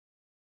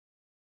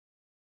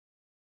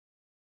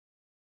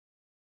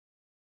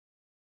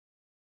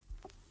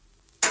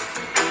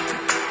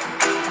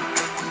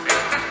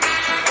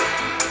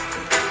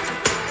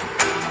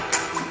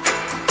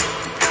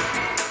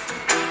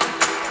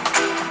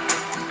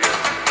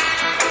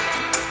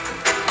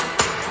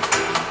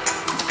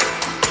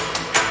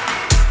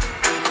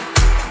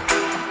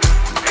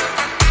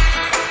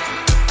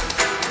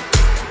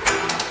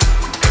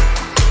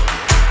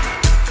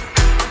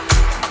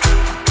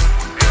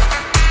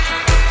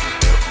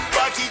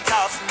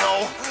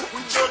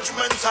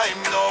judgment time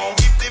now.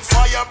 Keep the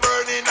fire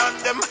burning on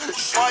them,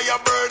 fire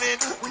burning.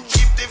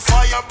 Keep the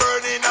fire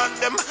burning on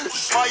them,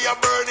 fire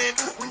burning.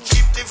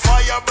 Keep the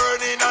fire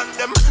burning on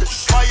them,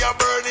 fire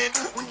burning.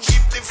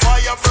 Keep the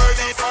fire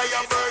burning,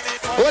 fire burning.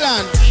 Hold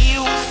on.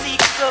 You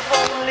seek of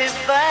only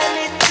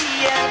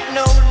vanity and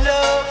no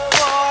love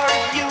for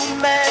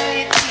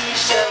humanity.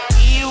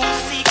 You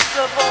seek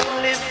of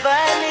only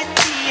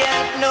vanity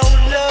and no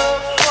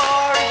love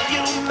for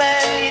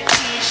humanity.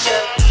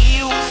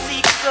 You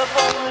seek of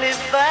only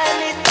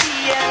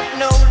vanity and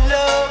no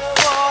love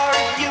for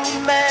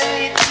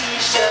humanity.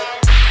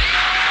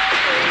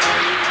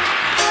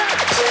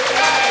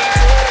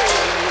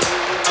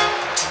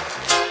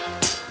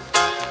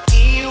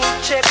 You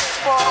check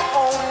for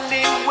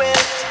only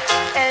wealth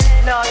and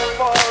not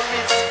for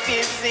his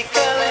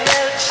physical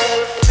health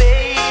shall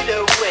fade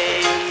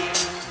away.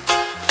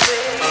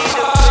 Fade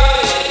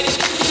away.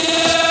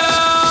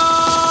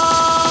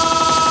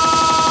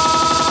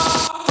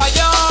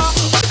 Fire,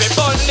 we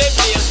burn the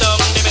place down.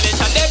 The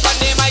militia they burn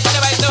the mic and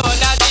the right down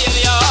that till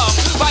young.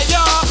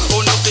 Fire, who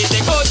no fit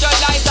take out your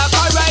light up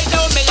right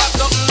now. Me have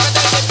something to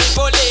tell the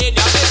people in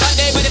ya. This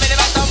Sunday with the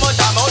back some more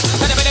time out.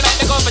 When the man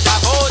they go for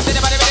job house, the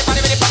body me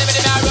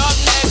a rub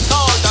next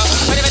out.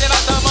 When the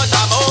back some more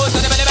time out,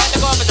 when the man they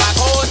go for job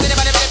house, the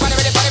body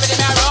me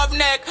a rub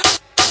neck.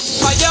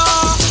 Fire,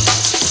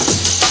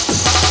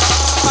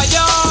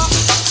 fire,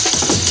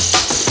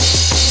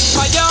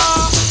 fire.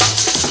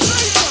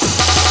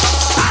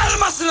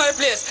 Almost in the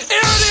place.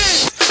 Hear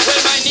this.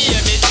 Well, my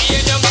name is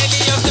Ian Young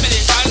Elias, the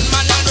militia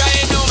man, and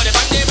right now, my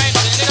family, my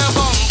family, they don't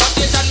come.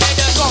 Position, make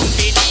them come.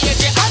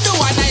 PDA, I do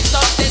one night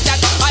substation.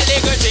 All the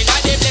girls in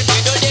the place,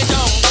 they do the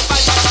jungle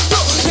fashion.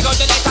 Check out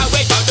the letter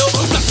where you do.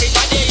 Block in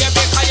the day,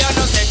 every car you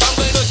know, say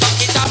jungle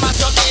music, it's a mass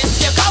of this.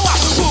 You go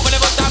out, move the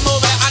bus and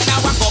move it, and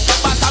now walk up the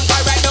bottom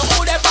car right now.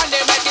 Who they find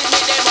them, I give me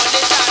them on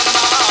the stand,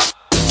 man.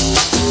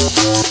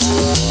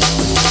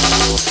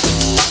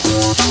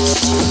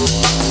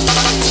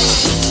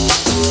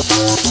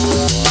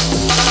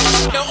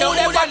 No,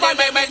 they find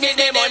them, make me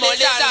them on the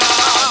stand,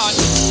 man.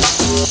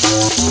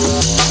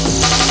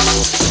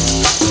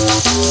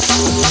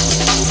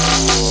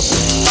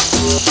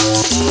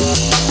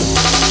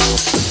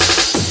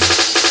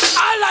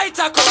 A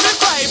lighter come and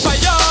cry for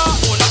you.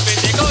 Who no fit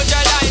take out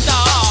your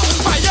lighter?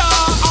 Fire,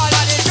 all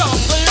of the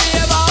jungle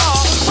raver.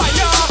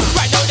 Fire,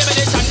 right now the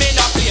militia me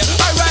not play.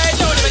 Right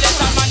now the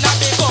militia man not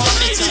be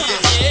complete.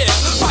 Yeah,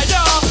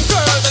 fire,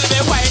 girls will be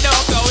wind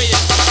up the way.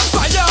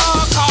 Fire,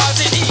 cause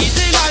it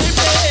easy like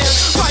play.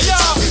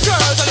 Fire,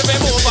 girls will be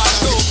move and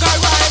look.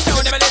 Right now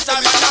the militia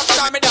man not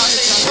play me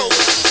dancing too.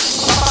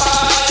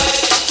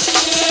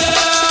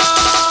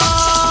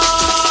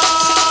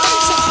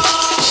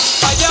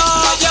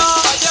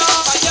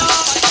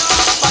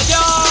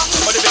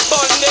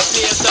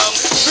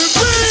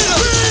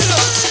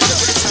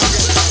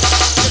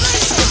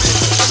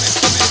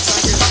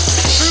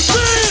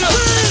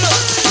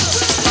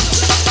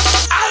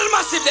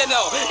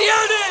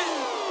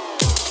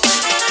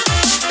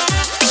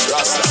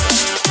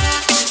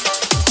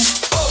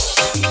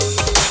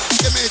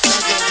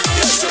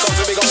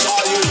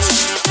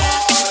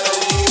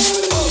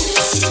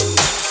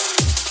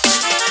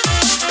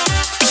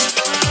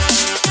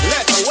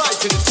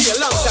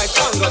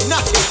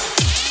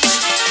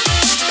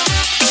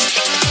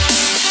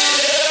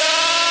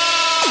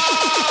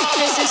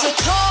 This is a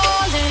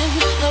calling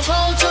of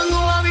all young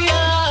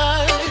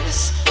warriors.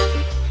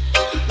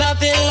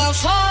 Babylon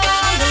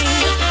falling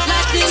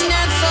like the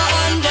never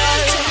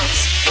unders.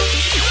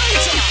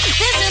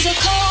 This is a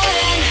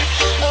calling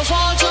of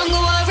all young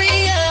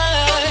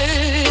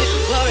warriors.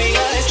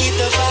 Warriors, keep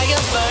the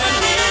fire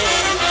burning.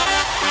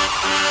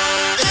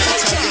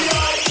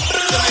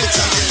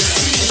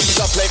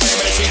 Play me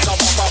when the streets are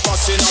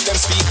busting up them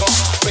speaker.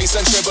 Bass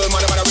and treble,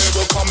 man, I'm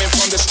rebel coming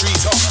from the street.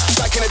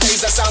 Back in the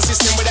days, that sound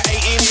system with the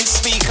 18-inch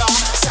speaker.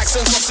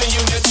 Saxon cups and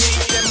unity,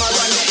 them I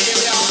run the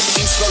area.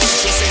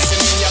 Inspiration says to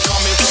me, you're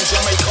coming from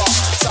Jamaica.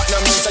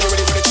 Tottenham news, are you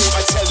ready for the truth?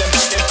 I tell them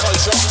that them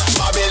culture.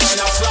 Babylon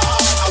a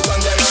fraud, I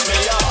run them at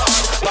me yard.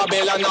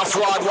 Babylon a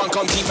fraud, one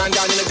come keep man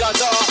down in the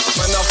gutter.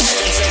 Man of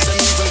violence says them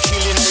even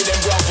killing all them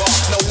brother.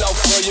 No love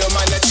for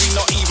humanity,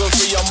 not even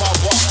for your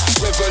mother.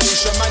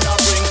 Revolution man I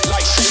bring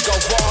like Che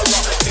Guevara.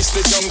 This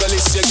the jungle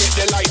is, you get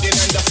the lightning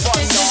and the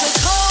thunder. This is a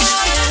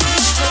calling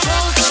of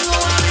all young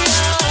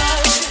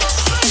warriors.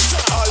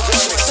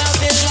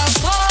 Babylon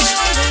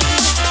falling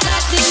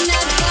like the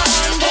never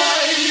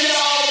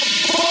unders.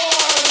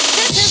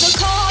 This is a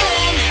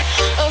calling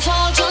of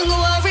all young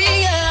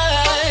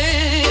warriors.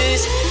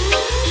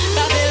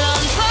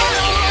 Babylon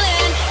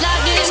falling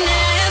like the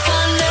never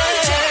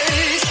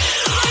unders.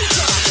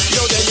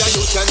 Yo, then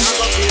you can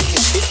have a thing.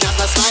 It's not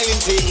a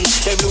smiling thing.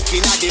 Them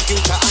looking at the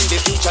future and the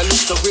future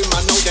looks so grim. I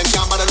know them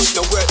can't bother look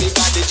no where they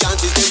got the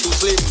chances them too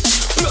slim.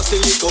 Plus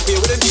the lick up here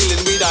with them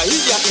dealing with a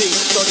idiot thing.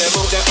 So them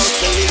out there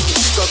hustling,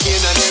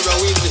 cocaine and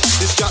heroin.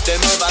 This trap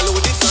them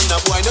overload, it's on the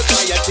boy no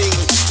try a thing.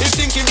 He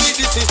thinking beat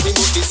the system,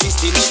 but the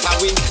system is a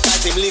win.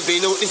 Cause him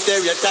living out the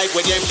stereotype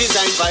when them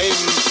designed for him.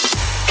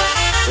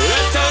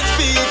 Let us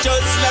be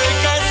just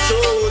like us.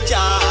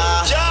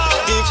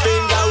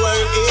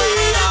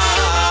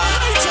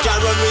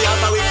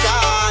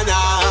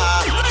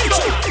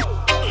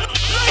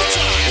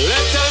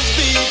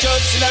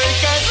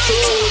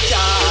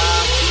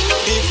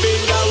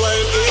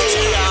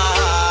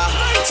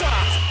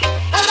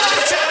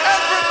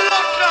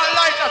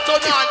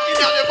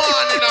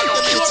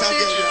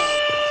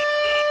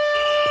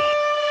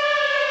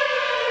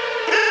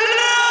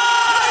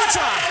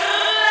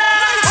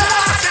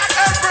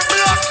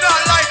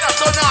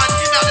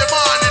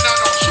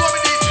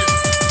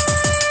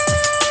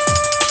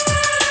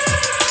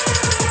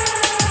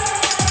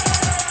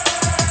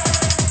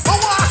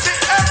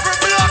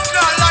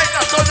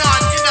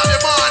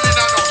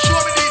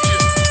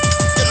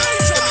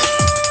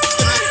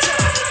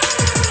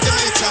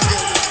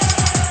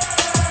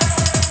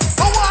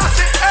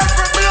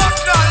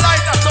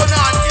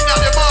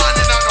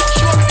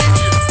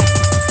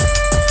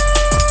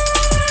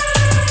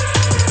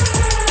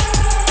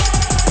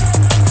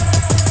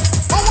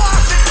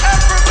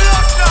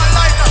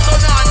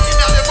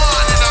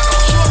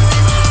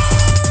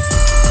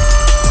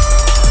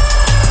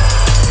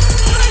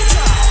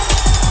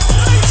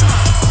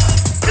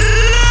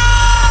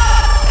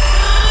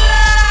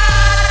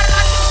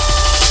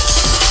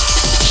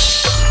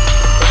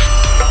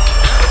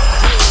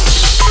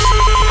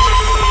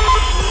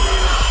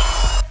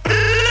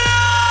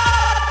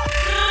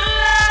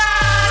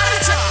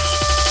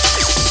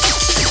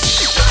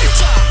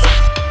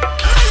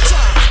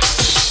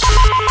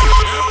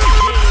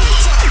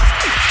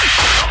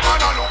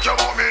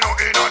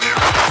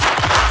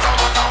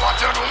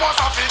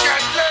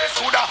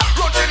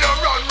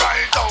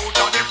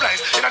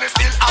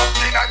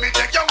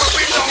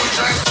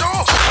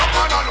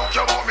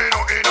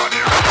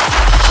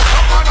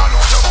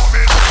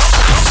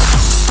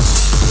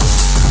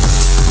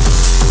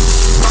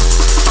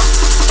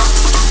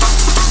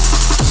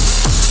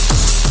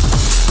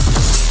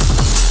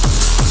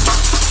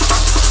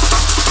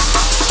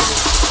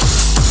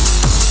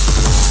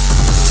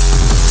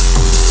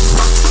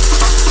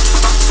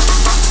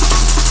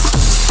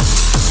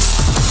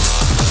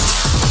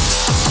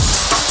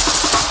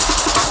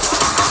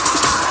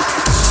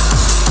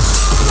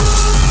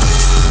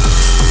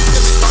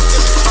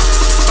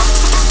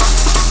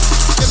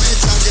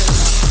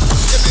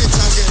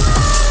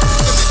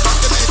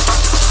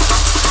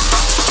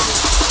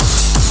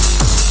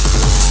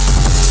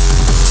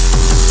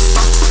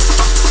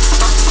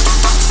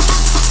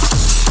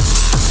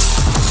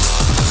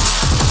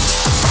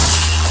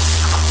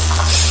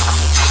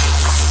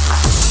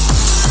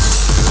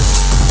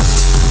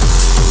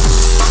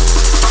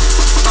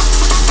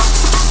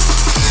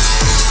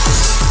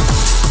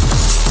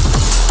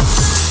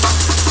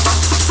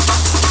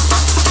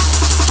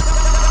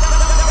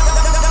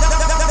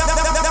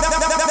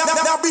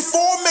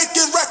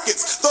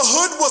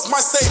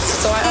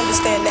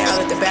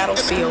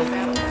 battlefield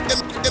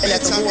and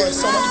that the war is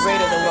so much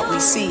greater than what we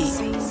see,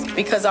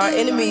 because our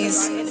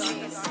enemies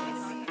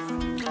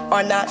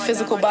are not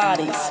physical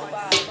bodies.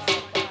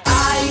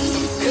 I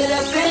could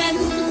have been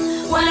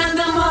one of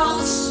the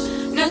most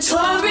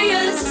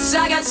notorious.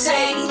 I got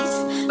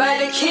saved by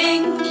the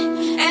King,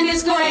 and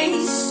His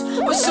grace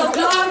was so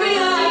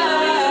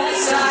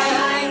glorious.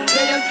 I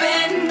could have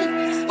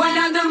been one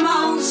of the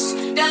most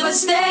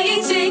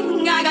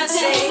devastating. I got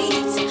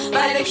saved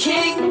by the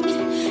King,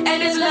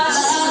 and His love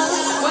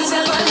was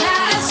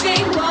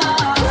everlasting.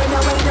 Burn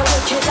away the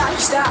wicked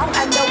lifestyle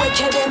and the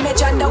wicked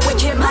image and the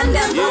wicked man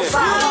them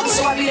profile.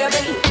 So I be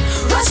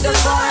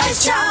Rastafari's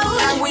child,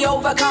 and we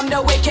overcome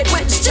the wicked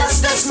with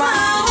just a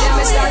smile. Let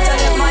me start to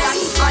live my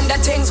life and the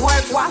things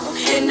worthwhile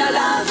in the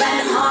love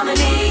and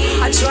harmony.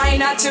 I try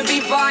not to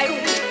be vile,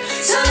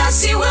 so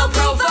Lassie will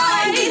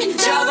provide.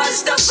 Jah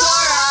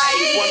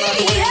Rastafari.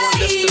 I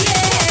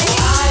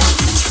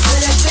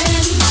could have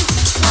been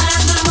one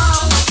of the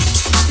most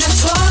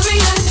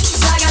notorious.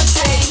 I got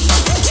saved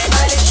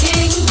by the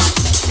King,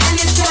 and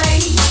His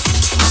grace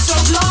was so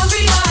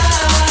glorious.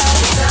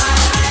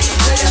 I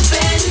could have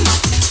been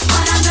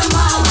one of the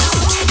most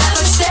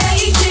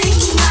devastating.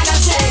 I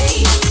got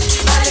saved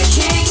by the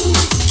King,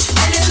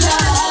 and His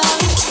love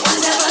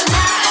was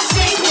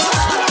everlasting.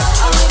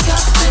 I wake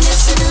up and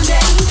it's a new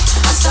day.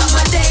 I start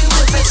my day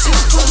with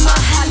pursuit, put my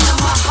hand on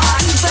my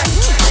heart and pray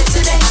that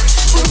today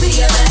will be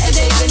a better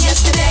day than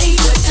yesterday.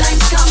 Good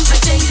times come, but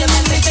change them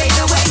and they fade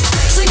away.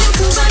 So you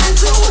can run and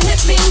through,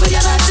 hit me with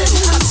your button.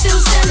 I'm still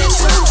standing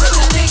true, with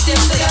a victim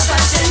to your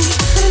passion.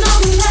 And no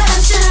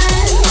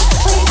passion,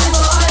 waiting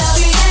for a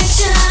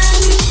reaction.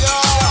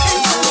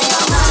 And filling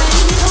my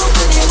mind,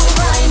 hoping it will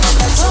rhyme and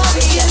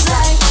notorious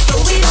life.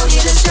 But we don't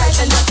need a strife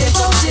and nothing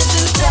voted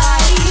to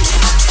die.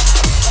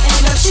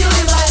 Ain't no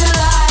shooting by the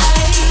lights.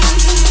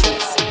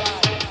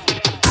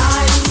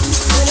 I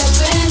could have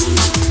been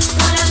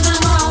one of the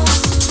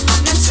most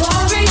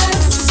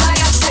notorious. I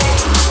got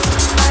saved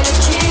by the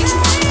King,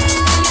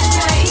 and His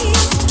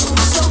grace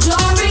was so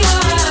glorious.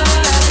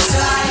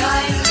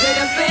 I could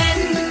have been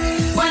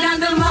one of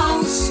the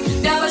most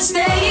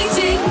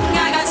devastating.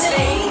 I got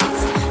saved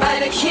by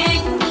the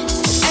King,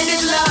 and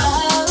His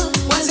love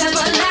was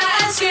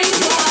everlasting.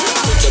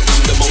 Could have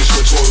been the most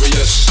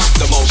notorious,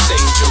 the most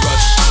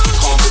dangerous.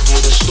 Calm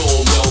before the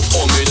storm, well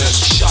ominous.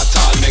 Shut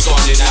all me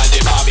gun in all the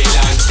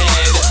Babylon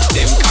head.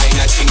 Them kind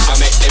of things I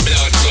make the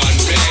blood run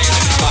red.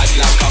 Bad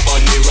like a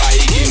bunny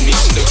riding,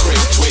 mix the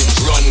great twins.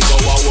 Run, go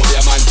a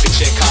warrior man, fi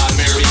check all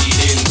me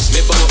readings.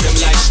 Me burn up them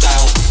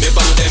lifestyle, me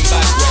burn up them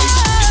bad ways.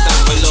 It's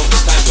time for love,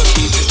 it's time for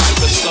peace, it's time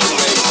for sun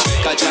rays.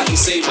 Kajaki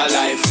saved my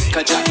life,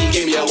 Kajaki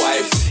give me a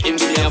wife. Him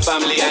give me a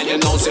family and you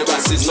know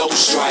Zeras is no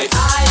strife.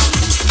 I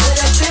could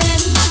have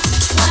been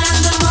one of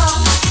the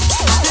most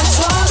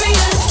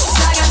notorious.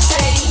 I got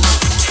saved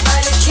by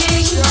the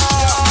King,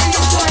 and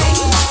His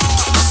grace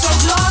was so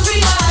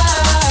glorious.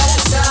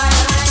 I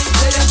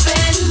could have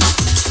been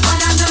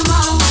one of the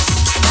most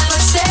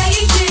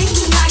devastating.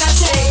 I got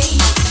saved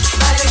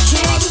by the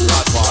King, and His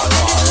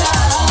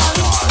love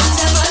was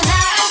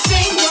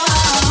everlasting.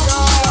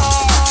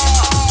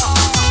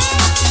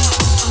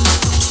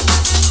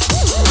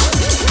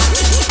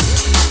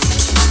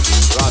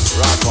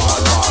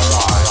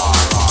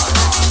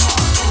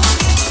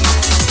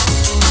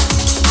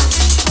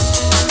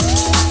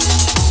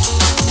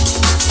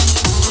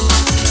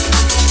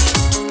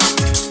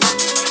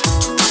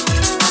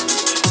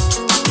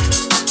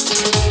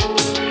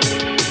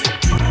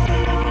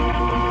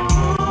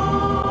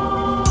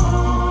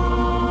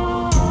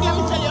 Let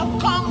me tell you,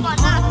 Congo,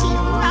 Natty,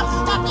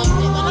 Rasta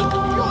music, a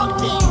little pure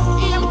thing.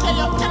 Let me tell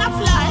you, can I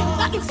fly?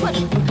 That is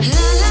funny.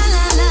 La la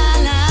la la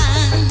la.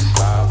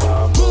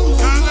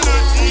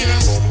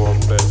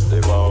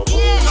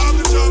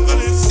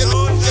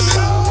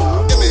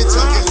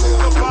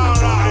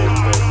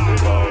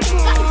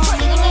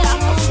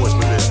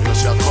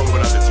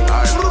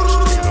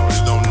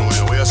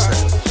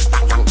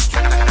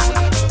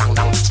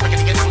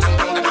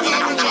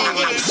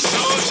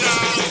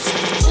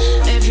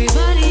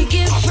 Everybody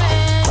get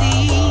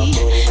ready.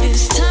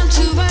 It's time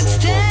to rock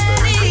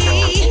steady.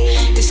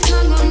 It's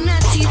Congo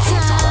Natty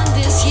time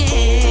this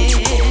year.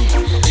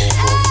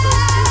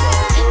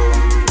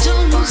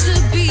 Don't lose the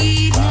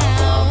beat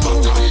now.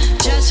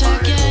 Just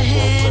rock your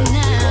head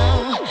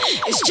now.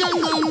 It's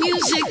jungle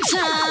music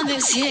time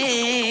this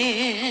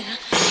year.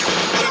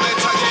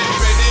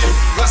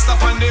 Rasta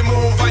on the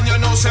move and you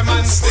know say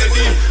man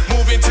steady.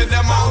 Moving to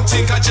the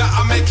mountain, Kaja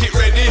I make it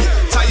ready.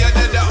 Tired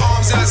of the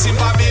arms as in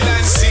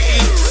Babylon City.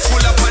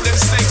 Full up of them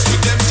snakes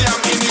with them damn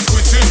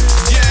iniquity.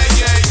 Yeah,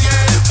 yeah,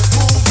 yeah,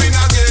 moving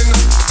again.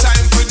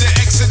 Time for the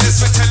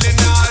exodus, we're telling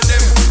all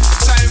them.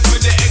 Time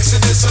for the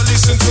exodus, so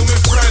listen to me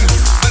friend.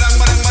 Badang,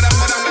 badang, badang,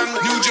 badang,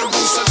 badang, New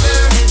Jerusalem.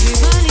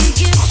 Everybody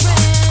get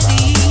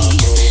ready.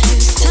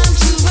 It's time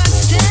to rock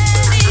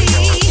steady.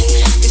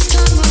 It's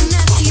Congo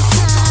Natty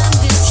time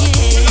this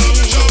year.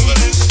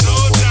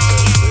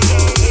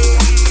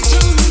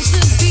 Don't lose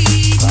the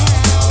beat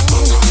now.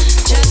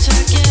 Just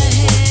rock your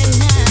head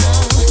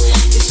now.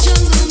 It's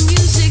jungle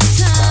music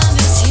time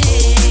this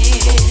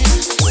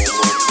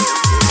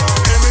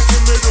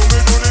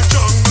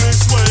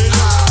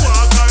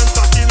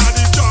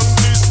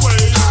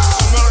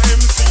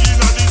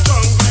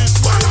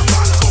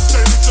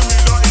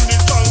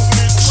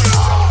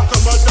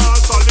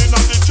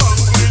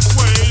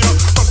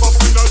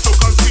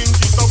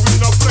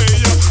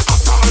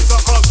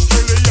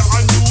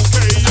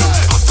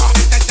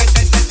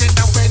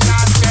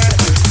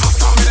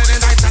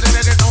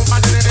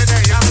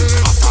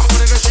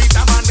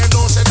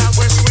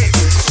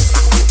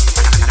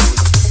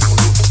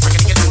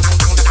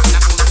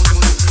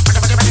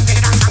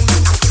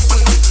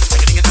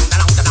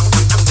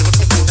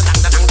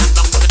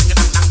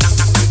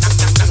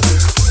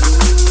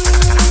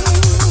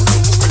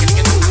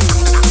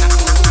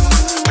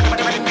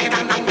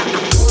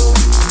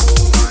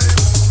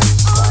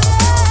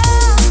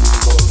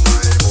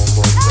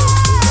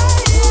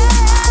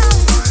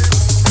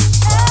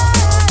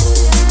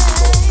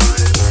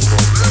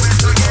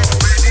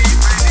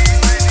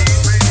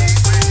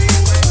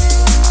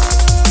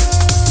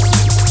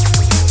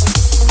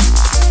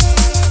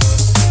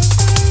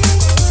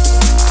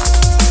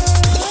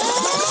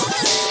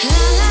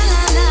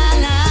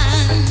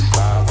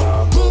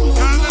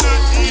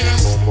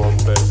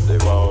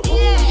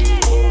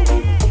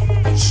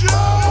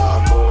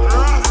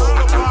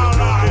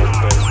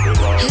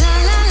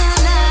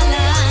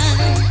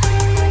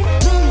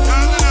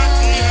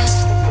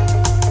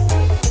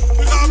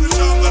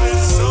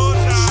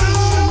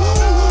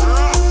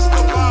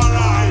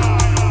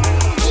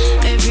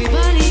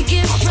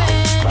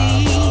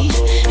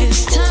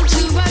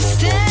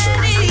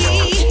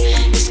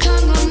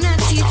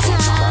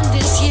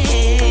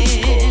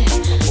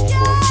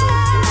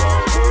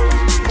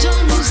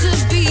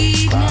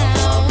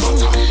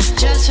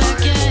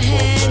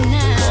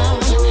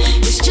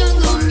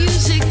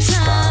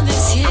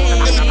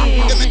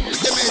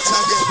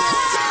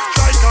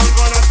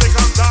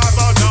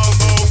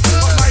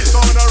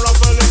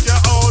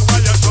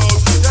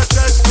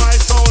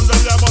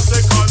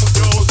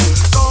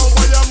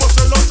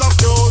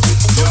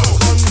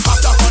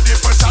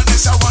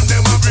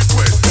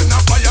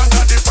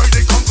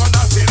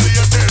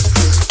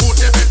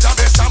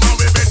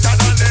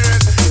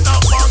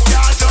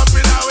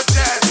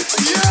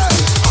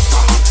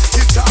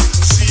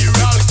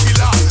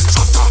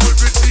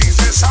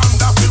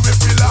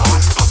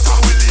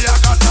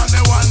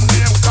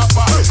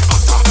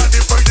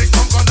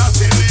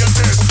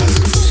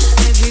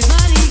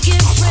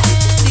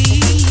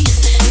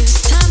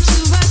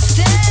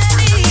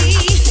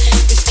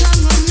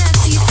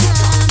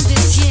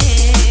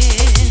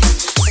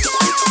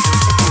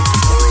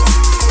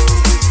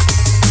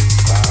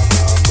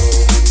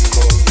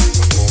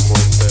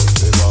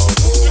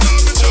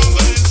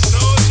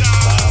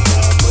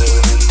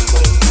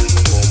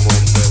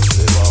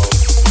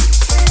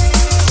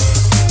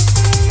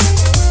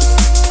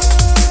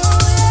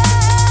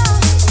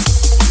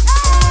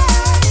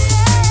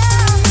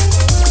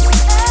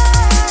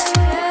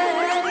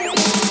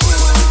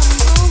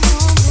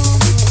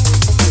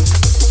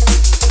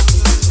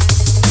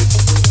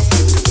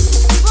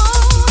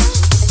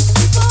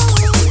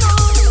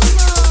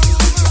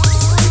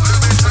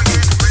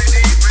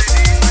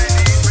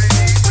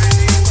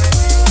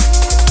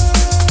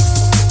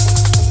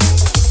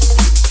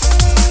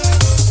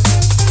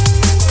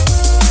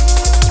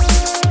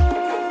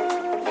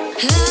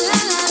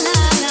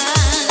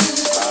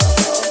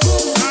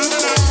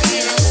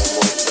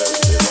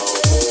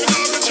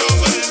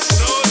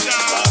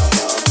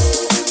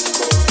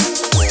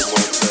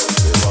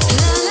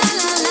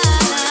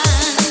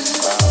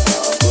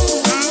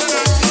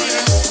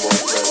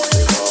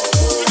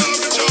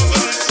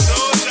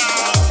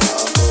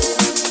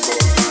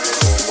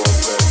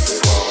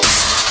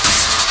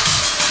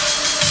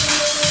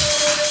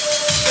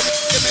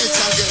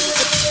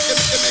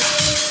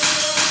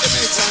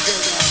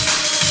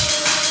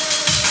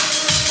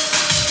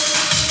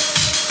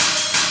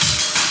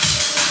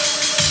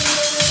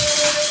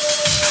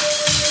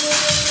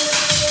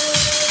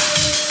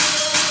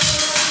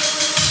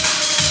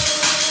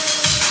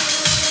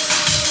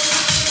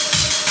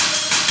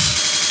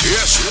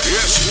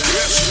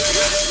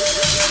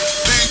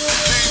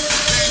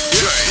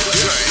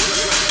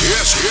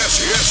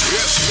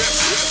Yes.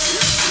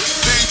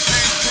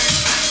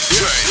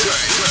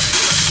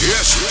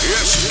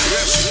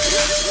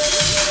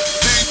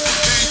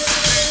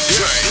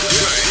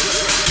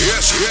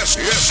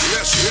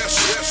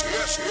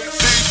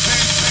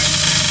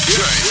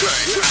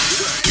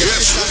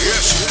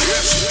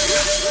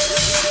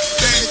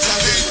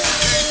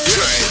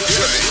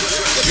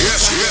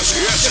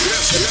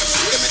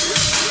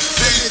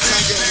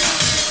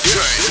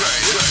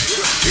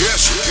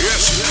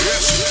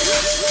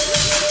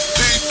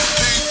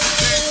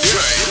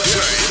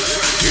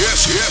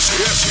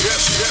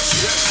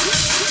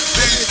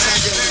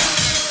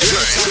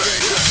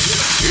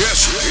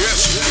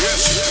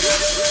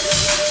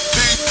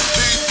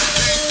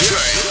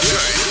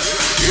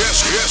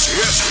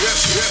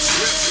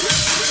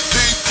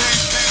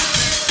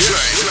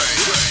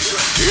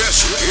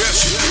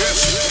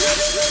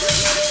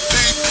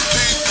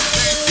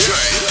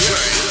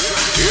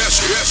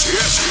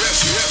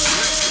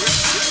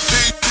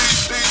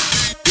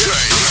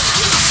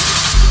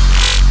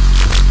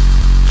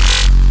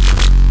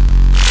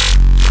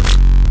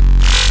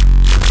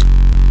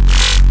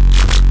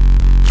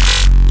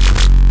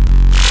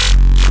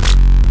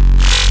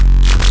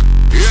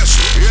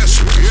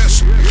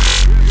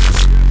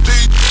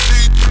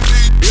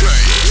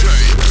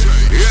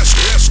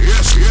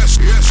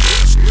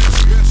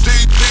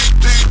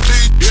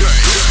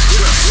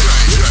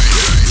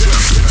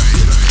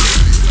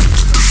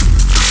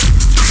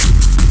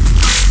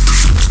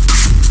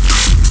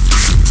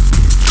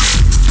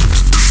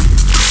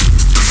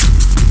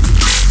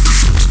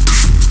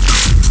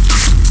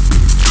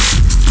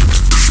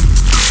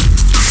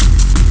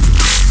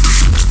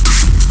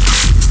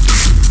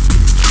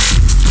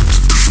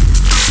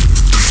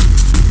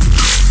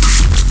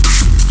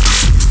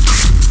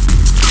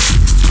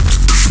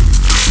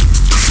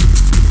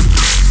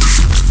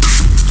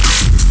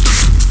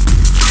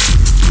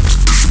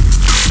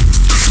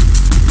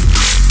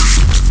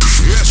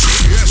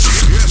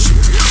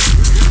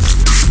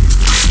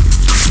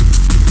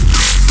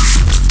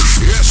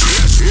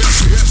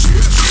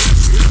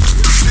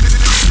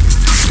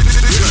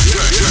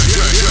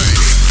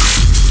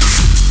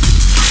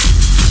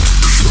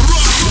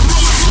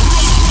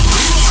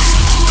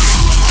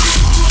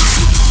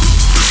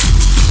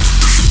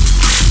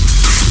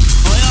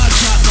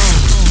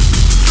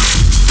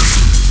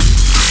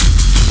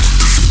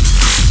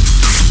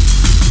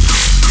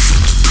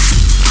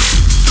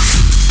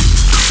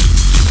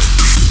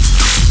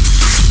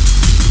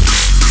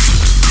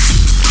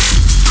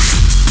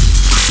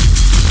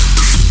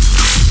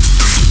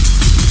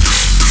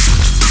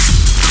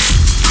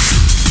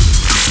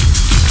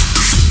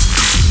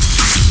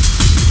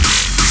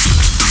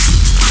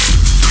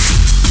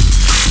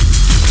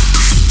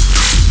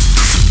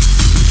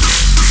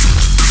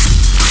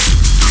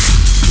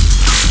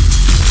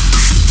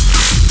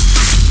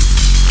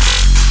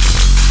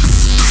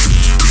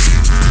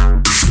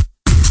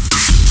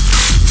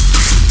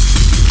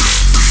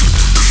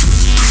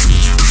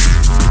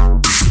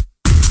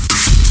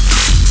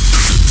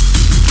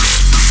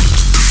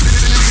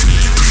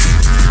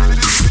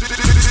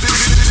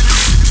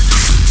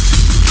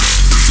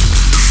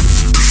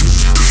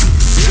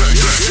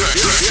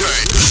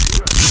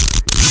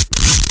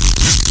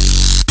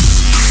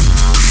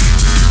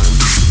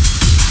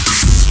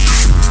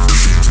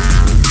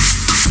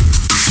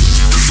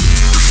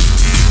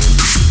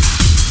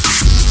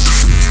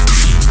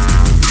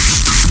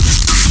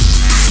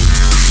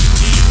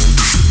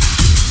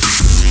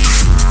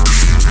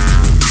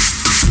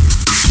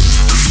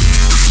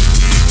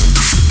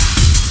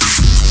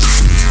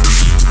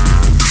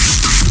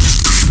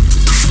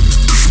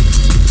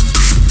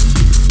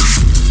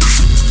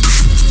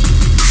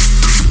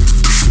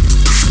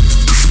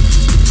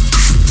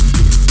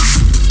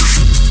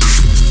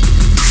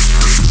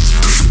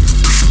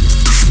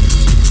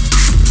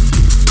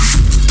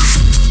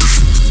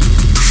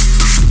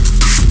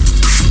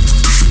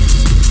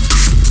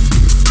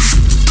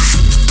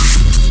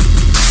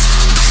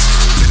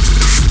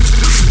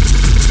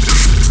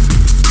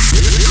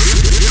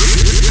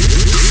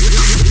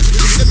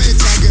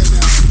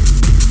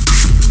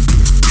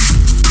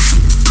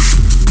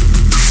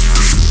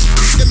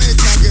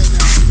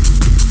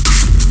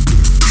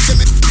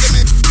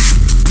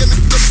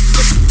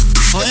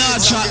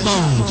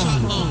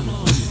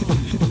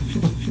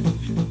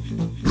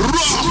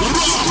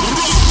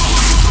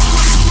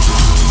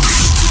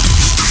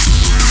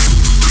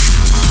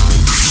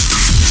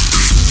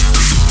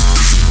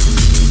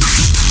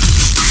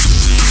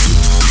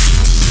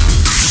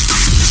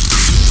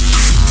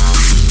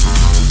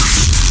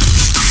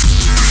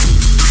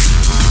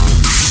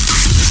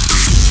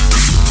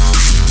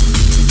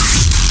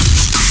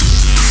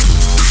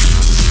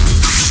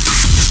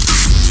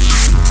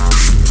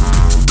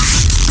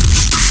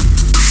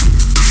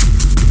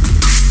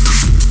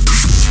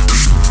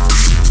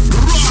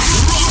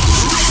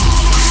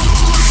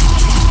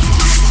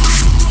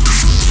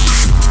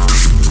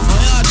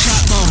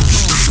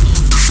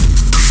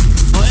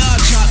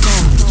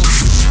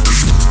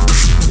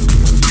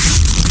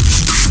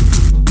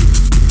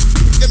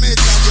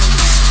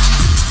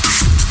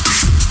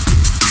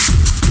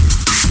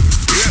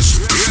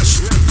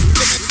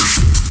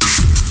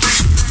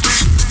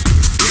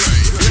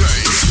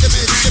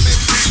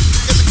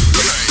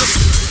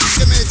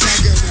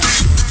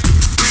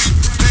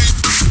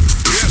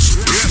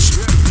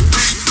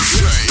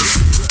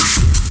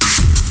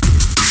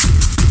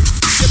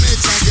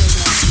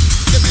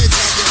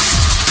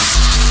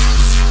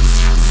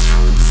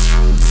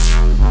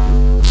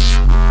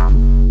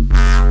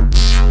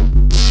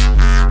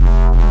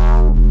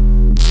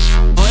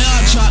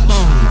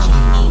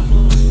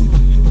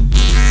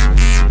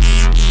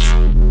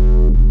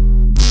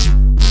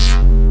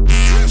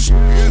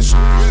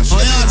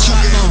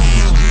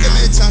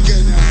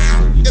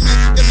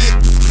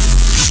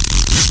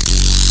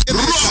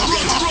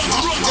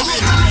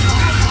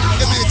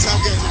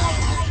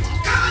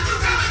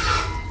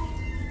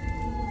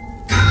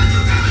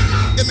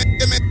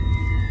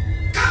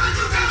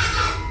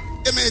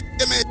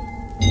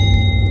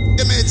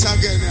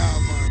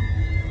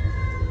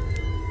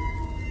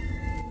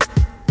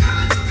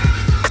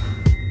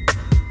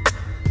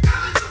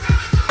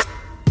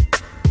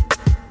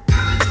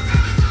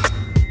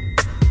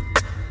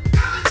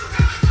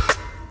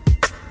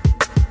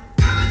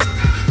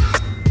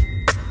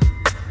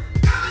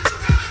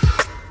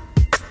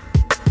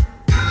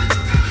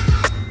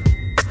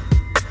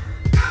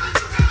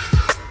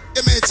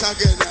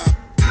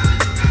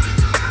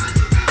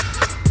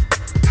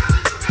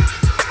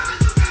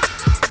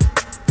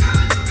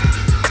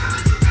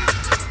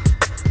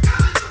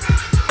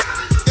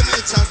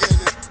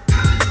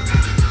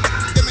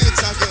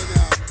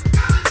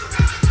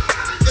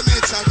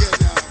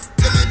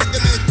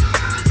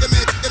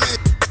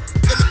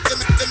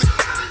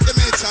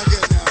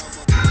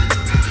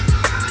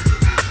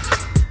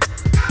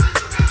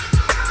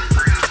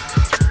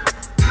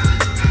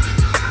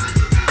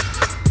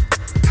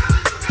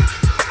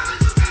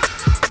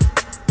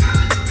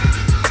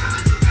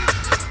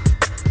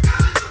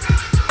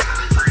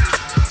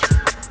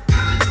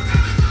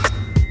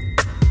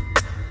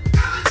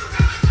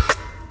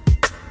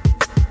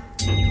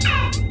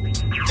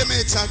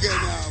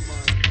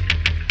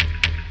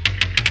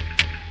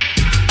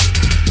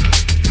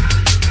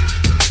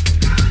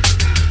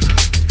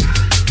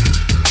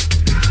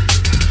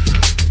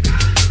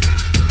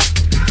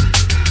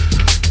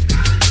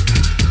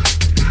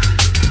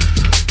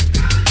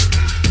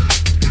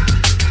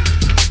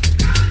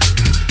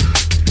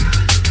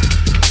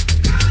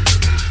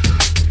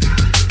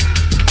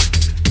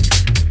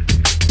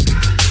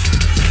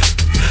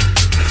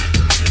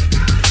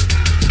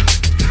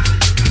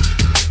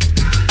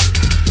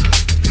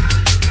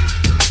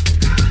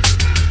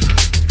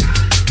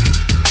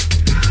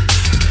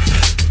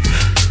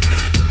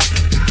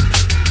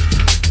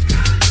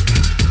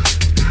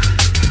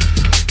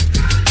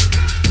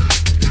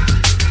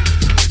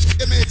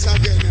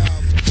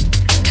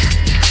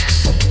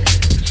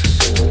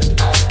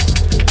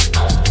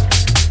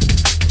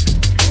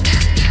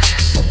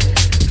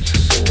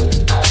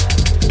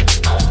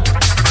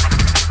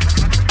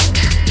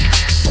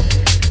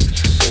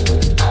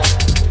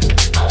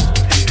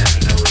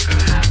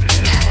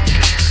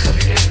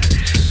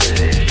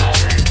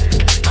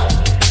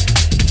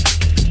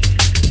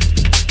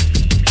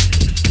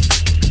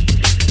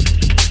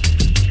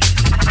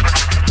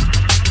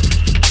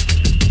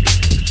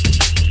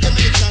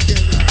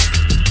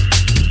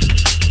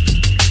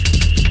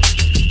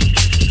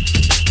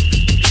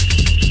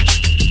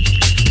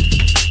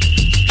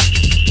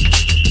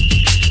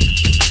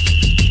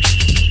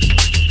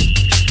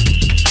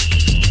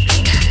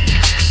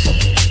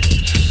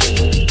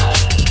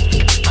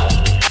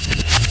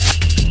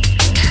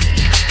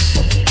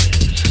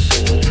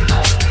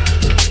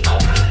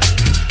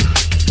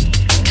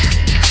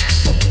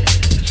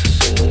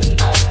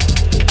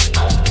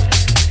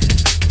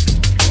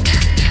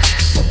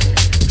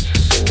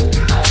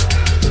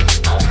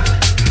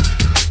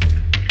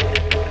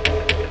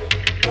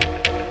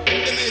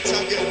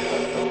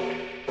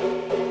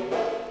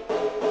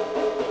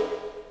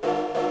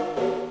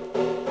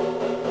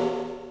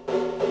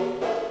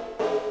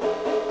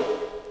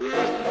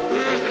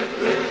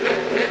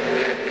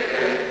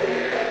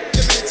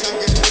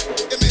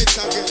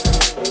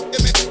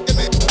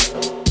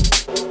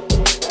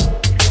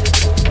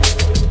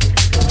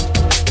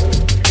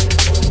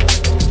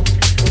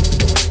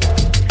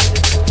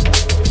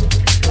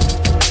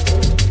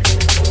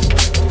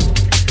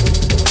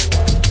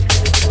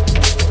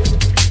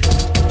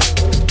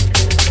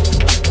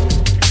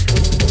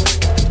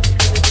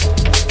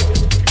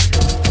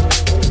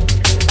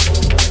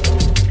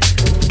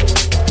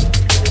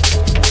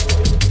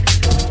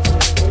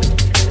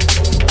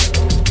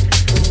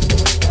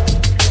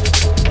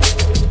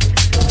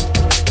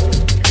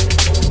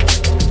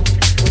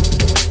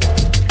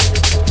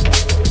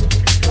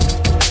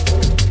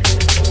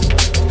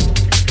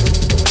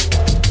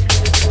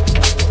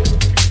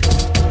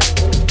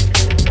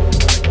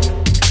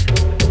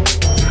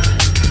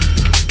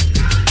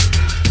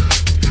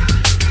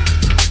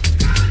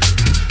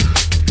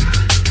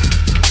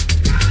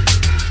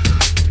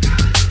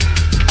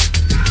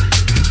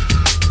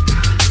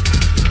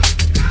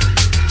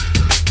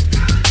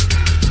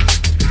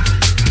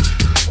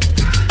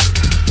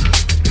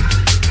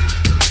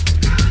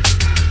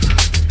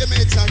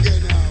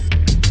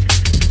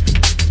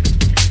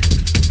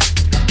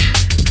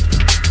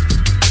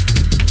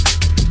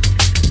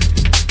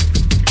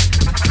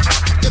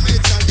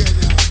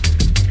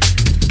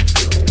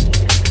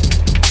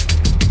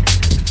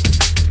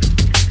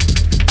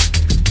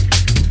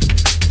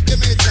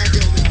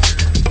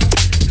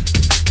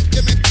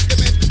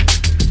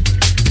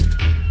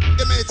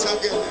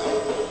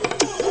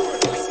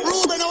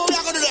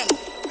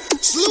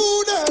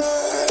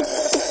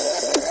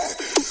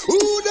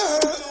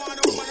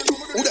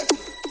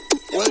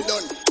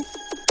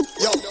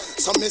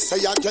 So me say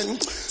again,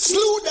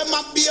 slew them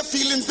up bare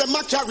feelings them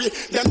a carry.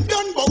 Them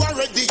done bow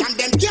already and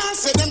them can't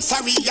say them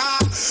sorry, yeah.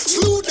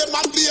 Slew them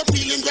up bare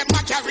feelings them a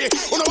carry.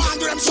 Who no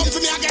want do them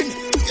something me again?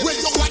 Well,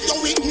 you what you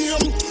with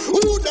name? Who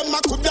them a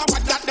could have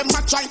that them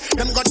a try?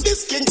 Them got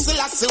this king still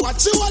I say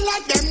what you all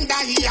like them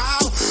die,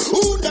 yeah.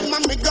 Who them a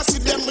make us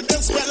see them with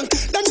them spell?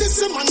 Then this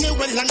money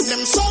well and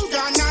them so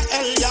gonna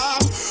hell, yeah.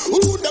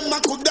 Who them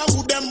a could have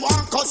who them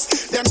walk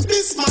us? Them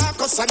this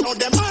Marcus I know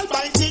them all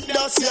bite it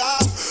dust, yeah.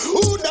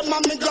 Who them a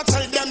make us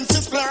tell them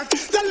fist flirt?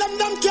 Tell them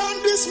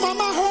can't this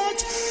mama hurt.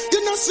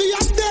 You know see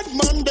a dead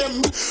man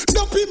them.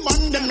 Dopey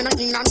man them.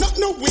 Not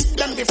no with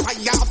them. The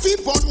fire fi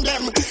burn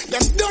them.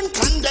 Them don't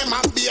condemn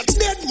and be a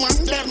dead man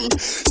them.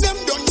 Them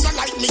don't not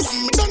like me and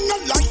me don't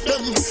not like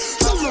them.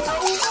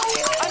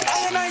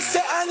 And I say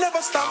I'll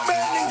never stop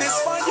burning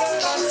this fire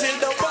until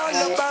the wall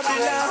of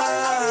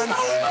Babylon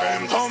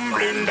I'm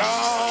tumbling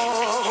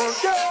down.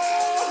 Yeah.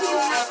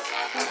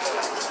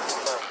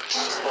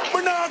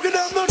 But now give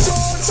them the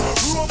chance.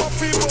 Roma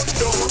people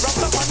down.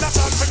 Wrap up on the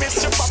hand for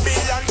Mr.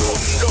 Babylon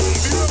come down.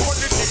 Be a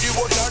money to the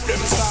one of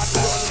them start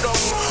run down.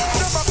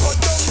 Never cut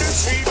down the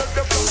feet of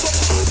the block up.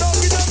 Now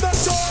give them the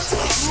chance.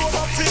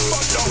 Roma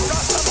people down.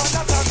 Wrap up on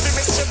the hand for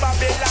Mr.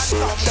 Babylon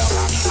come down.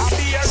 I'll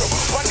be a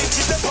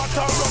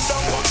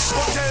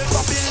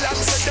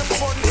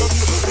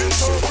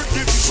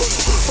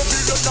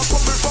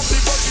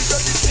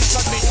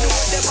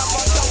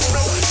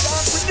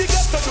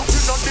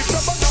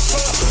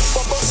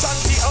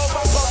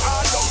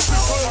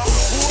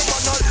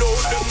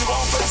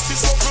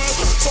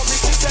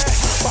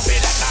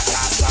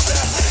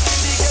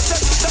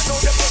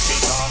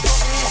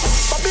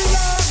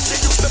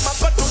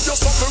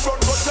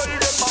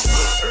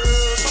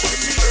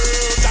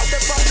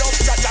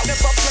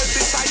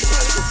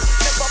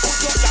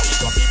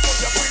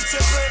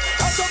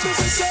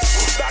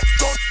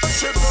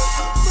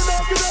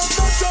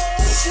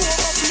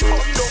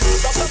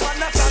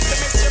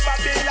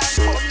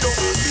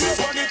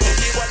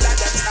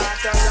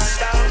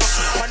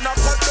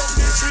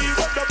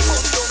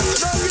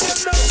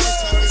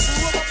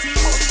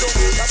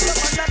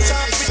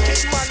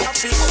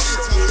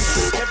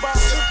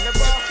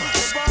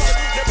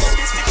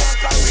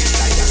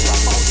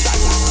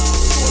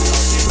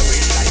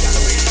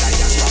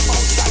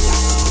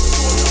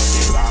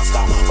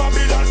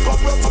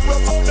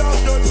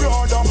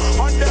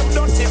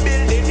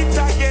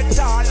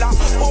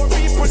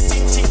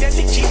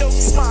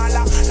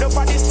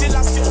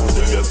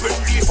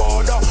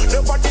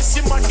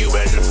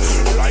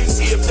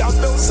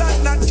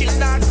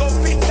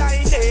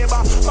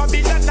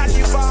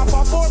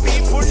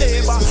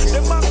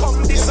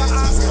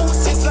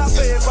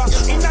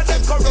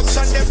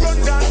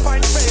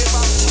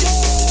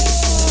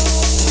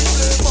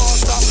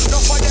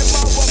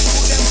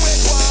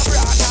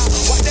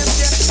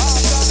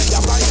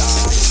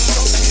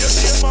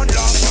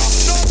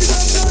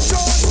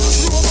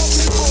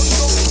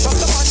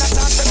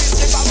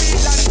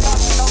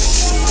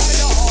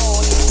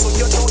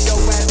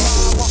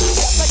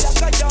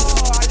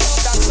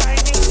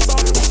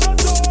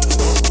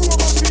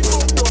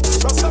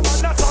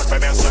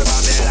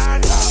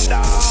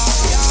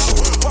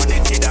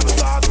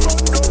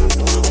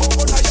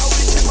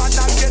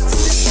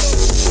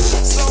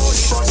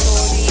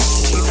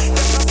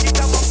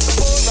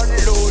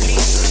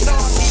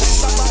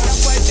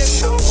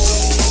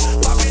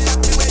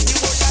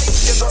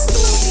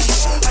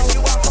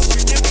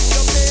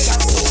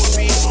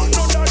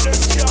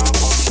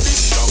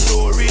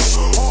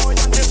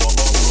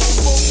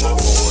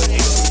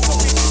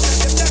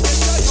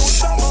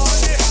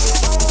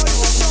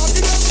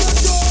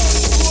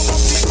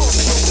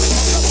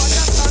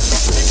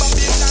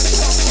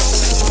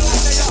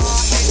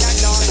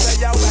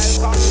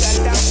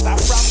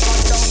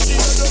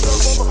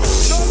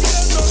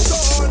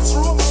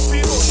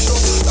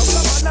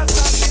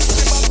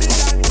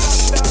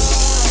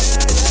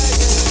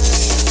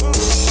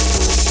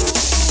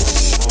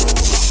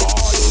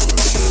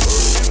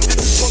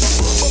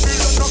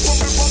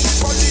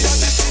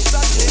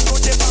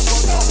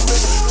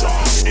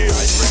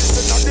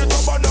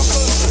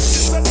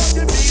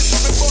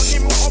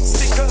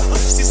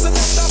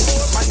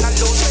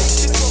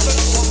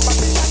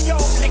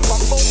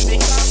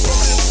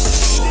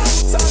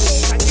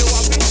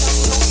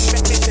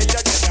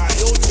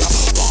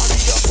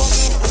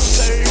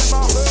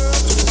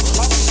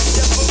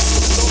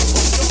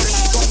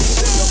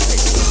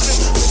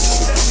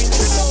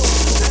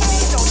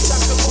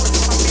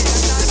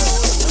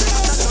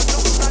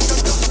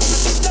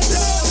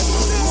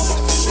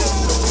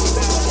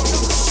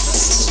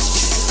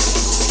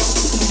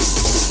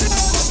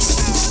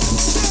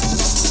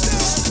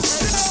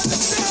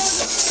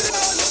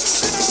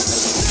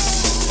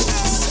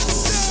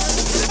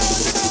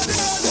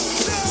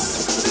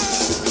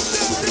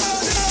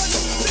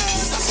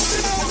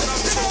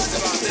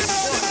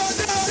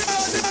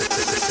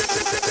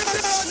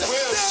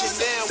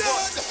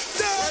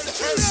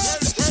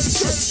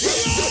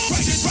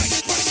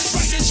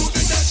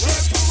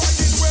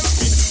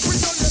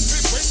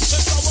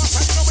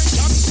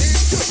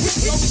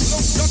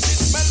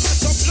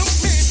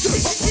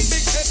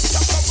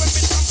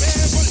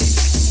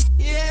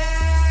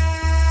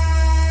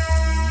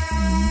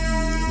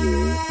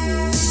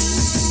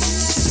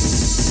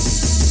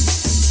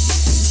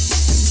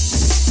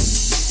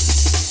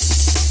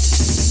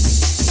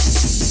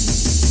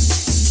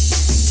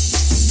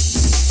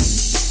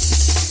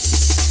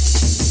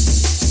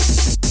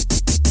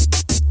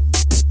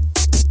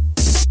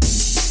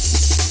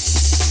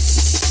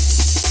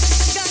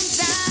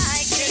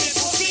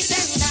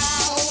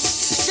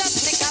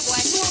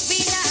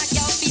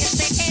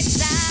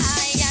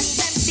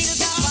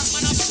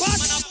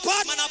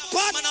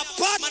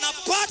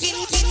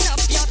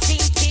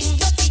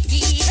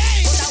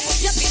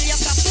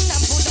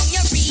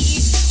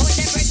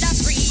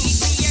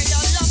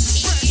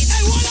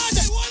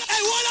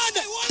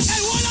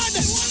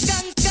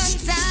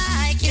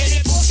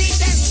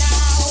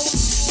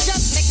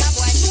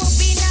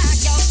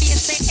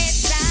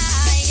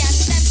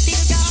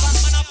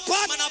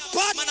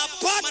pot, man a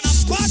pot, man a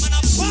pot, man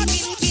a pot.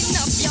 Thinking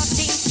up your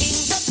thinking,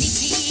 dirty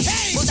tea.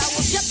 But I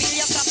hope you feel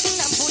your coffin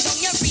and pull down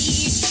your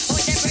feet. Oh,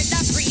 the bread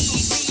that free, we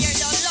hear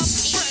your love,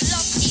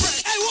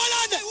 Hey, hold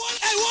on,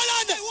 hey, hold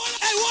on,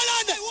 hey, hold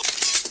on.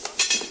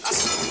 That's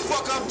what the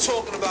fuck I'm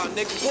talking about,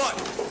 nigga. What?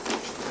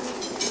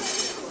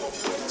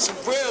 Some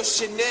real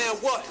shit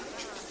now, what?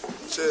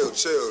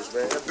 Chills,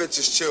 man. That bitch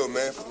is chill,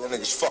 man. Y'all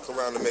niggas fuck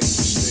around and make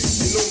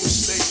mistakes. Ain't no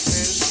mistakes,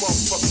 man. This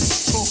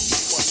motherfucker talk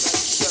too much. I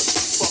just shut the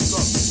fuck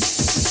up.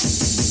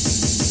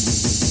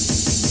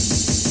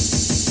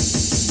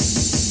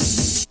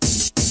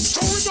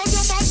 So we got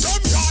them at them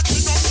yard, we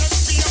know them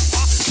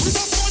paper. We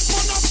don't want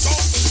one of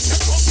them.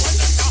 Take up when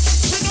they got.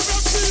 We know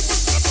them people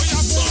that we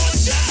have done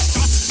that.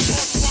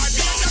 Don't try me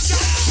on the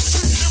gas.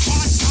 Treat them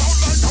bad down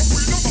like a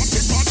we know what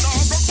the man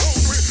now go come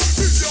with.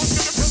 Millions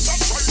in the press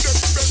and try them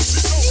best.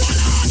 You know what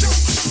I do.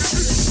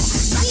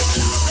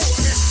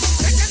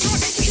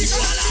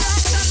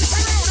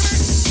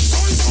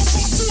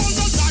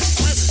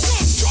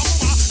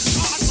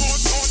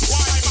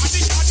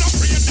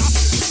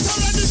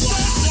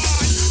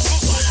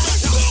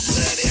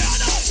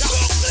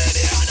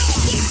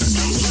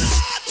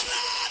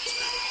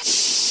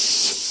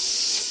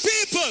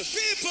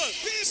 People,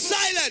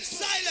 silence.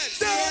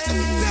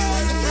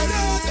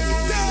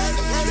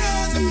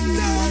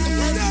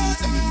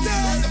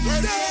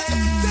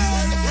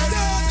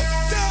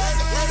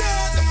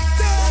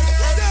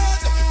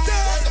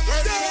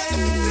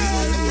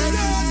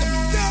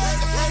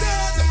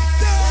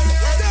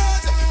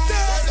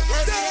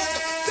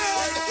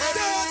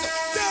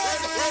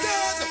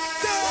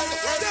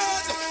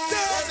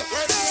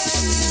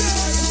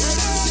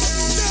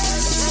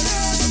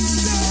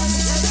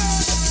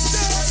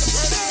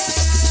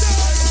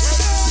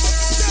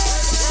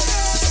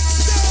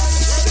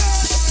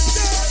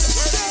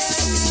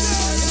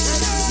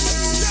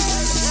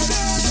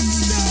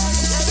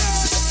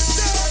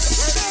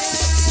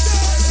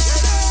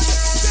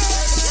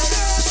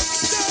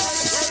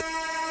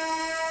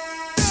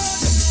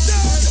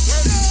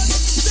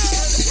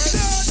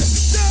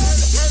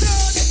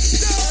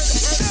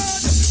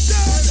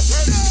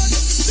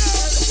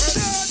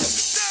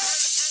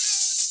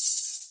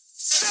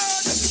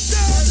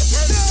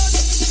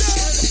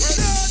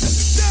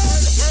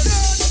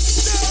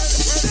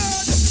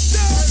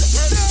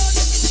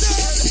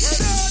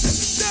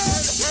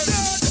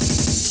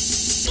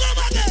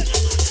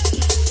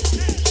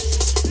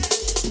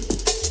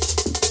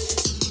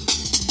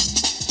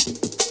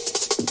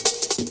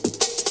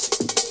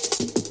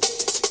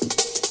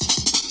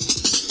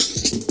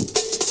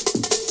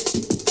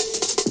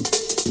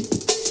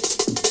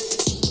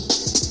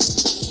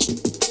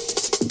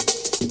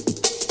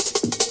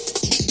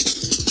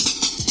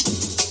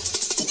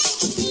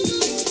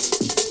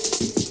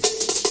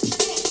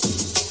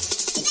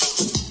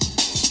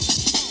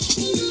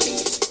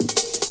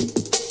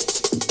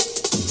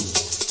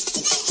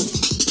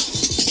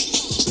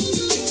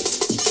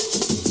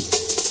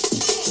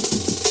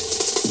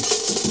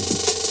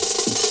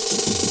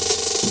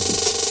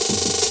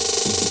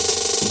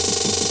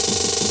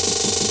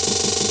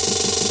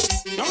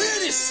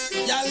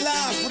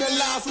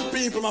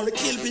 People, man, we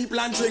kill people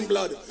and drink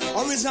blood.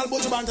 Original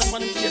Butcher Bantam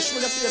from the place. Show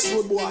your face,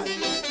 road boy.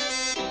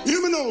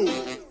 Hear me now.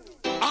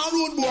 Our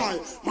road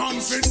boy,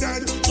 man fit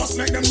dead. Just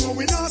make them know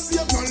we not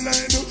save no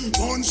lead.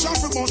 Gunshot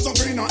for bust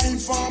up in a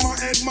informer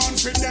head. Man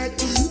fit dead.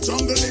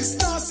 Jungle is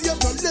not save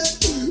no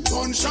lead.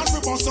 Gunshot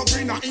for bust up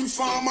in a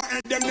informer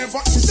head. Them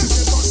never eat them,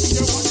 never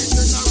see what the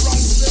general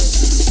say.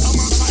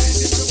 Some are kind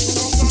in the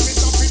program,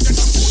 it's up in the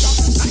computer.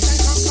 Like a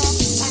car,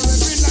 and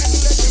every line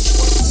let them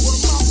go. Poor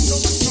man, no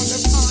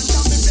left hand,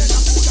 and me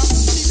better put up.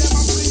 See them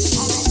a flee,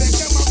 or a beg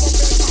them a go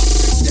bed. Man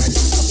fit dead.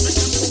 Just make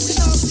them know we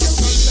not save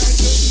no lead.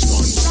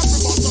 Gunshot for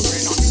bust up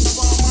in a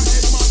informer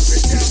head. Man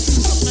fit dead.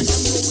 Just make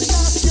them know we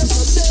not save no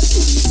lead.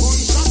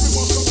 Gunshot for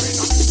bust up in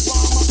a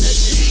informer head.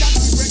 If that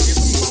we break his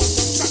mouth,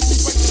 that we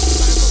break his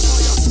life of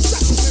fire.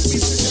 That we make me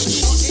see them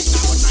do it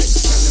now night.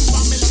 Tell them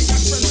family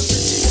and tell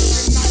them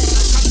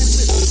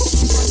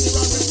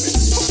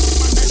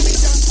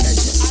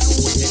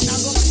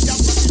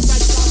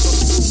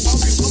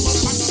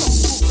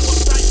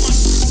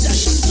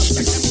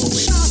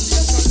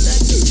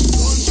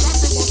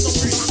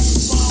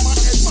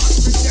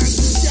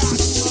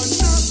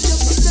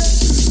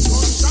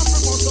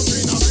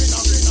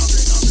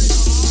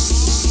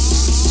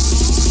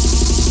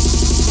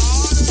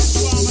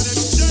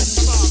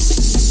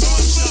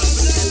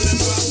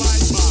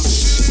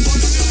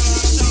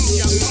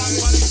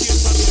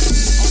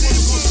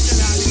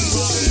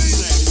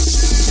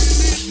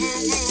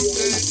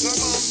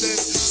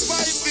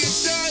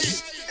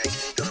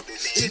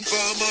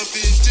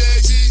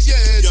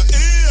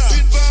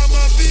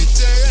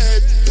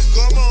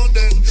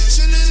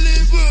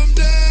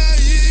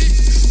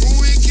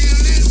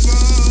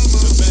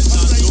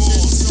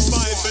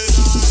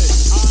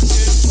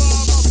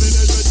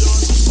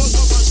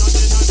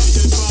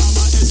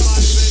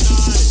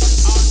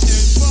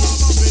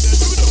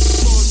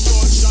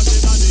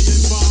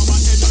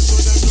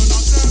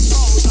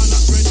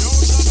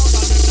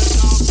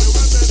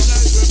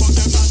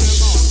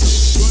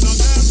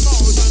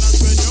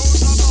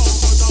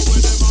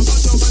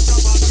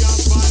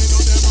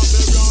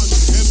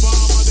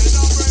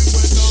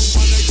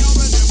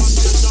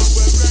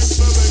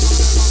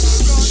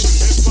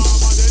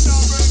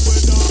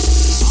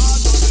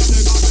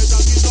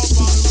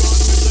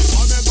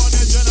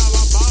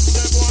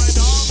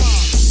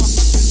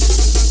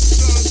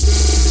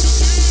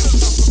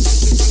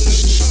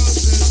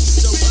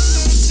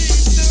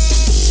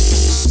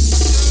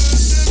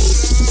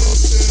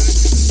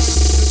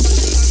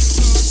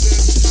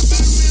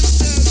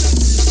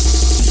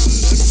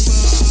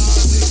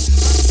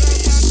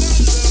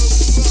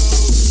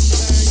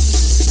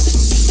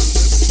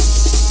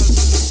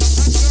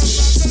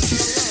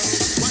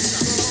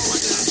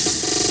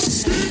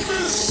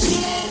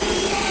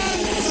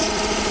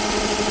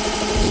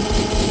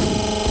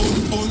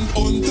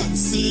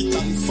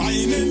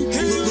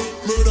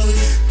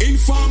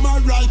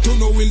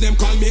will them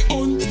call me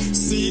hunt,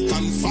 seek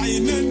and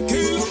find and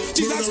kill.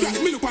 Jesus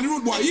Christ, me look on the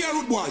road boy, yeah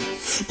road boy.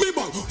 Me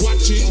bang,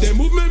 watch it, them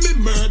move me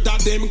murder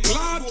them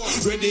clad.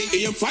 Ready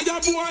aim fire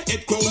boy,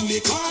 head crown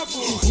the carve.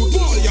 Good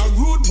boy, a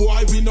rude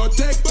boy, we no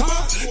take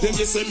talk. Them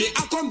you say me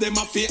act on them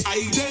a fi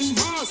hide and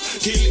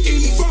mask. Kill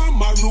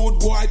informer, rude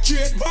boy,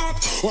 trademark.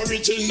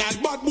 Original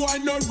bad boy,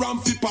 no ram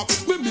fi pop.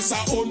 Me miss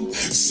a hunt,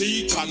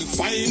 seek and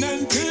find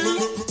and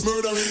kill.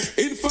 Murdering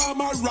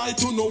informer, right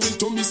to know it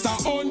to Mr.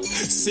 Hunt,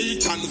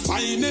 seek and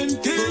find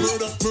and kill.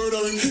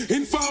 Murdering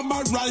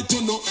informer, right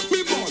to know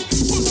me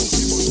boy.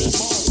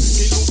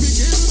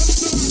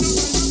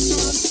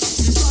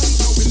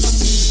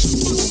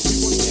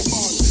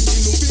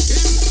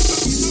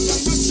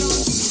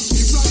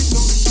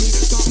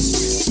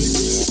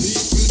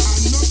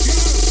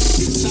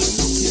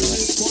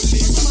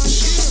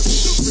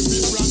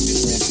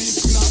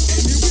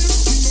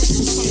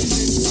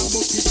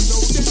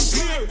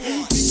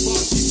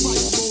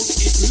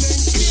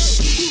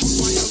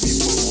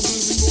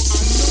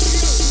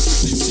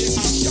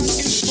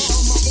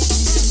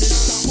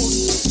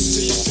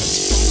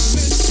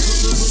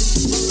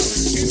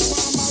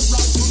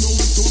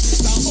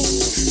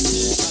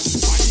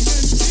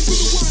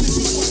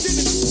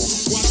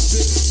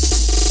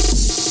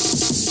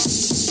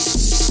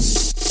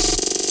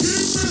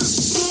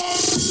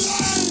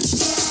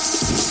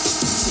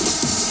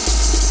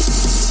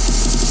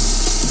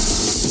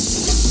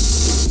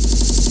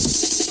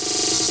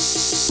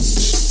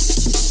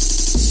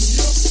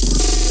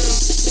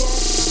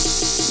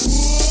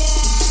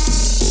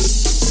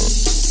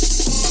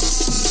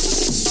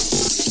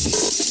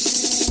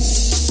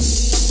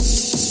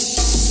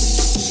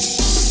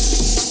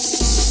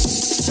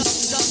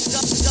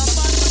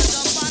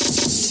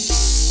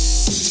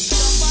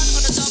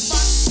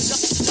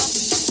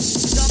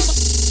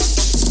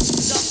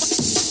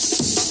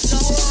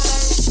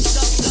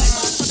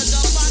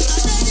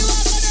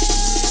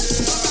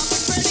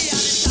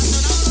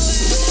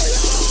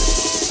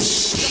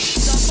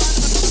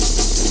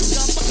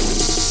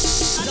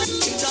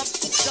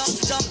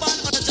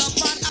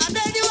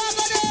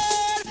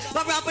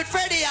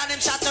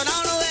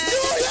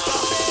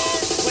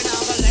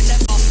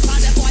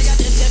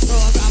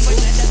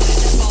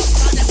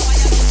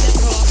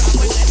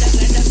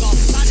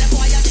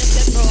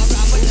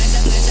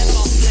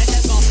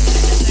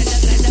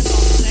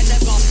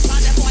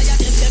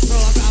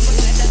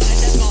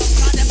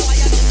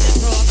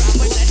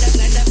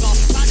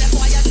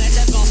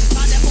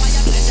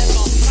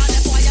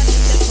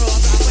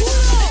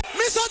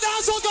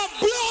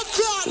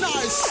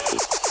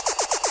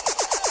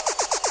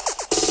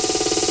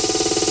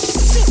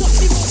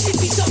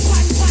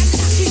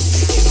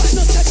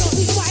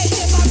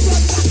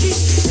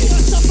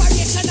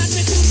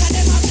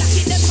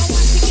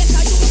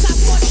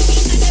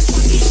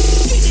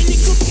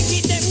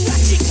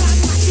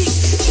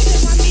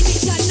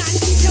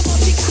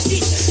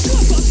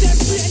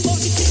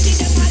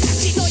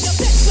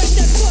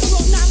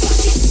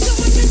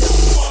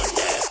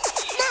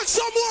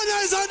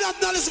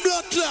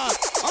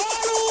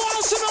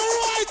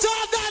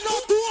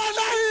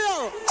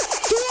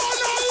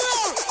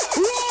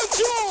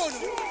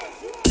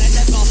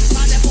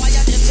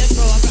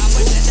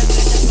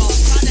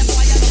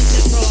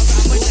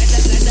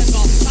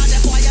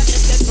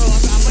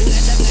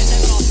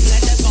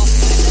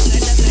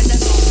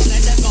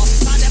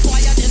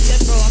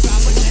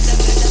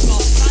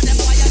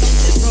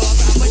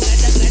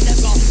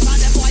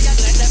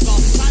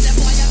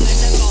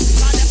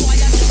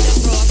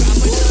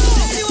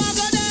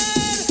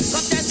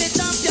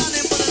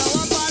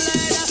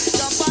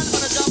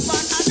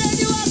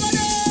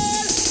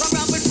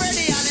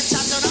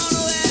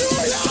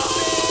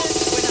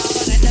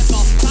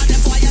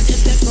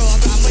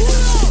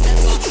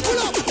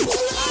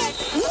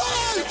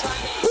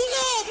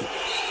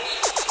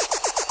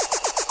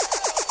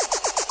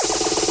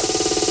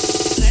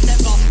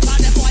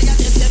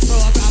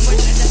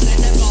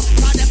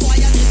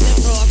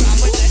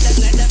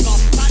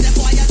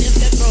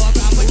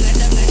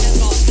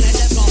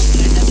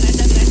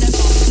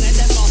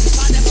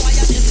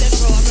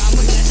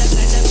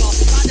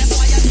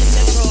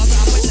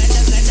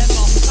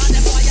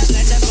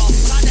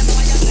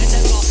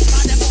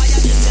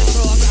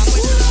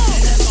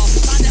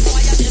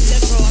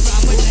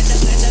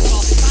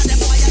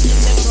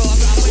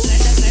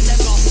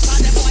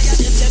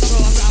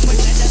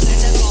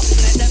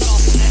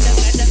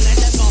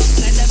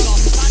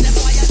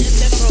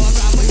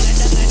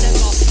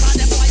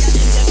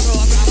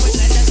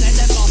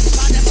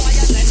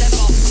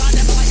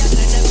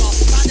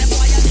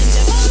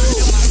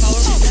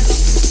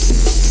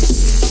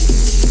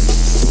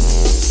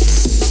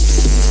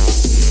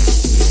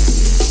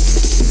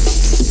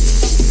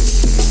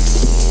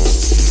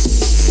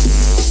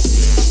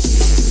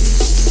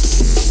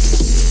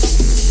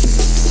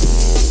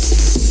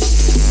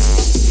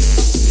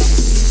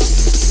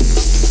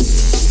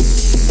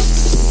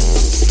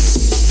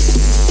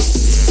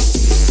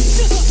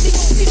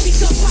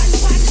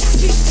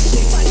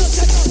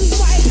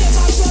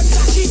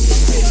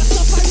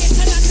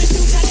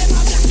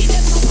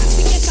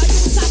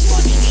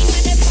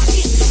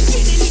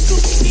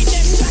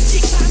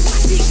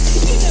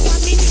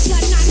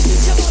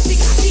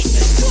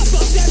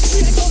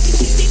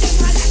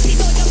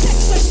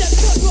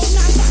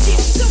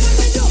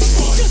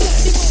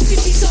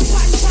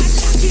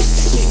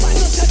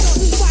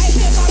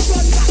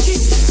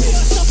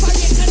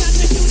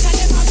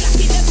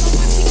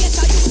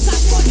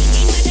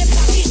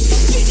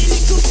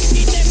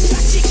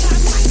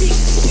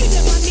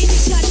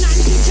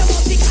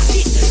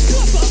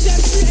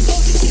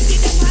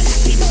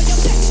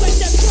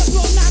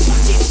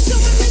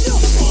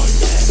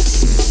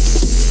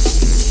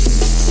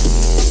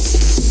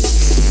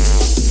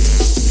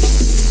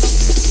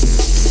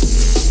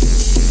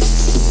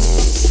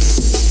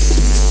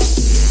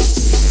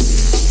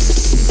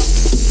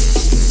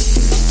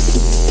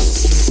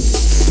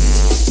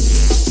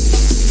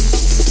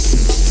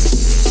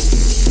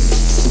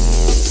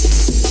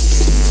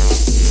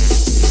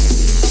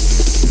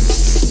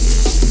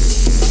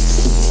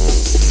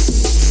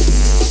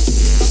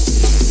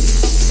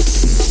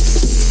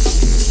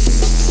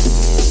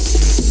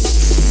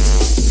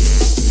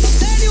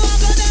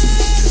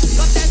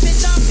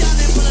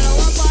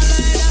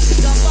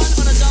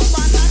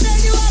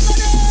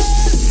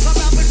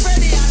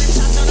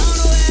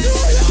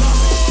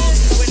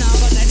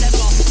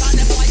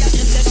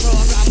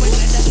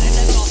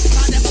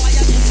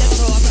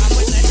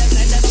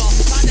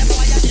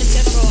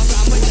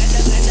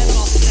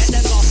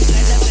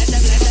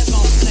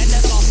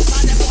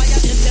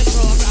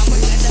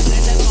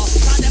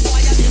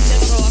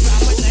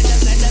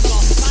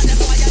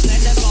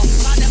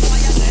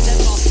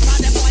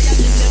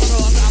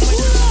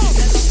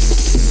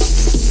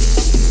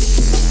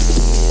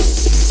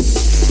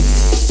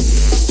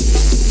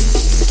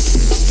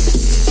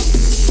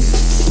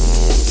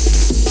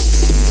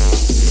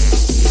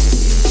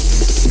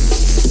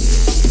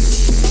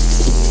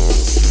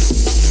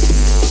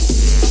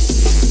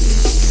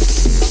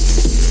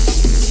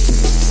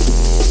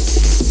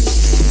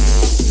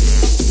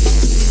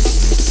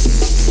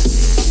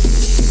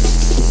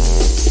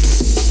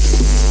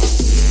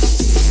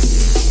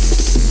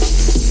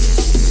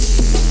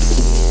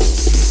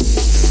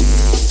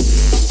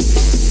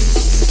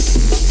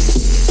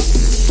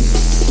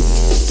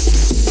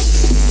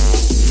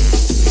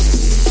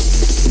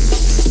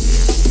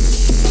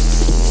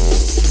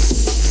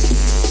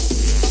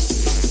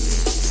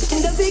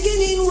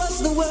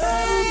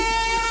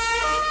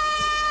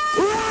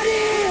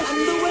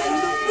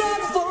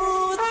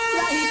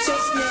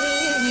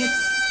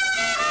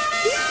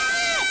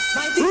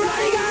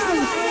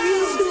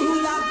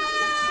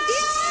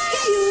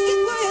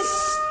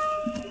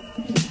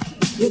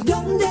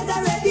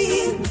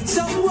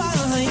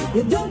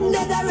 You done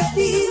dead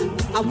already.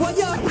 I want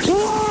your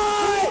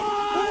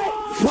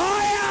Fire!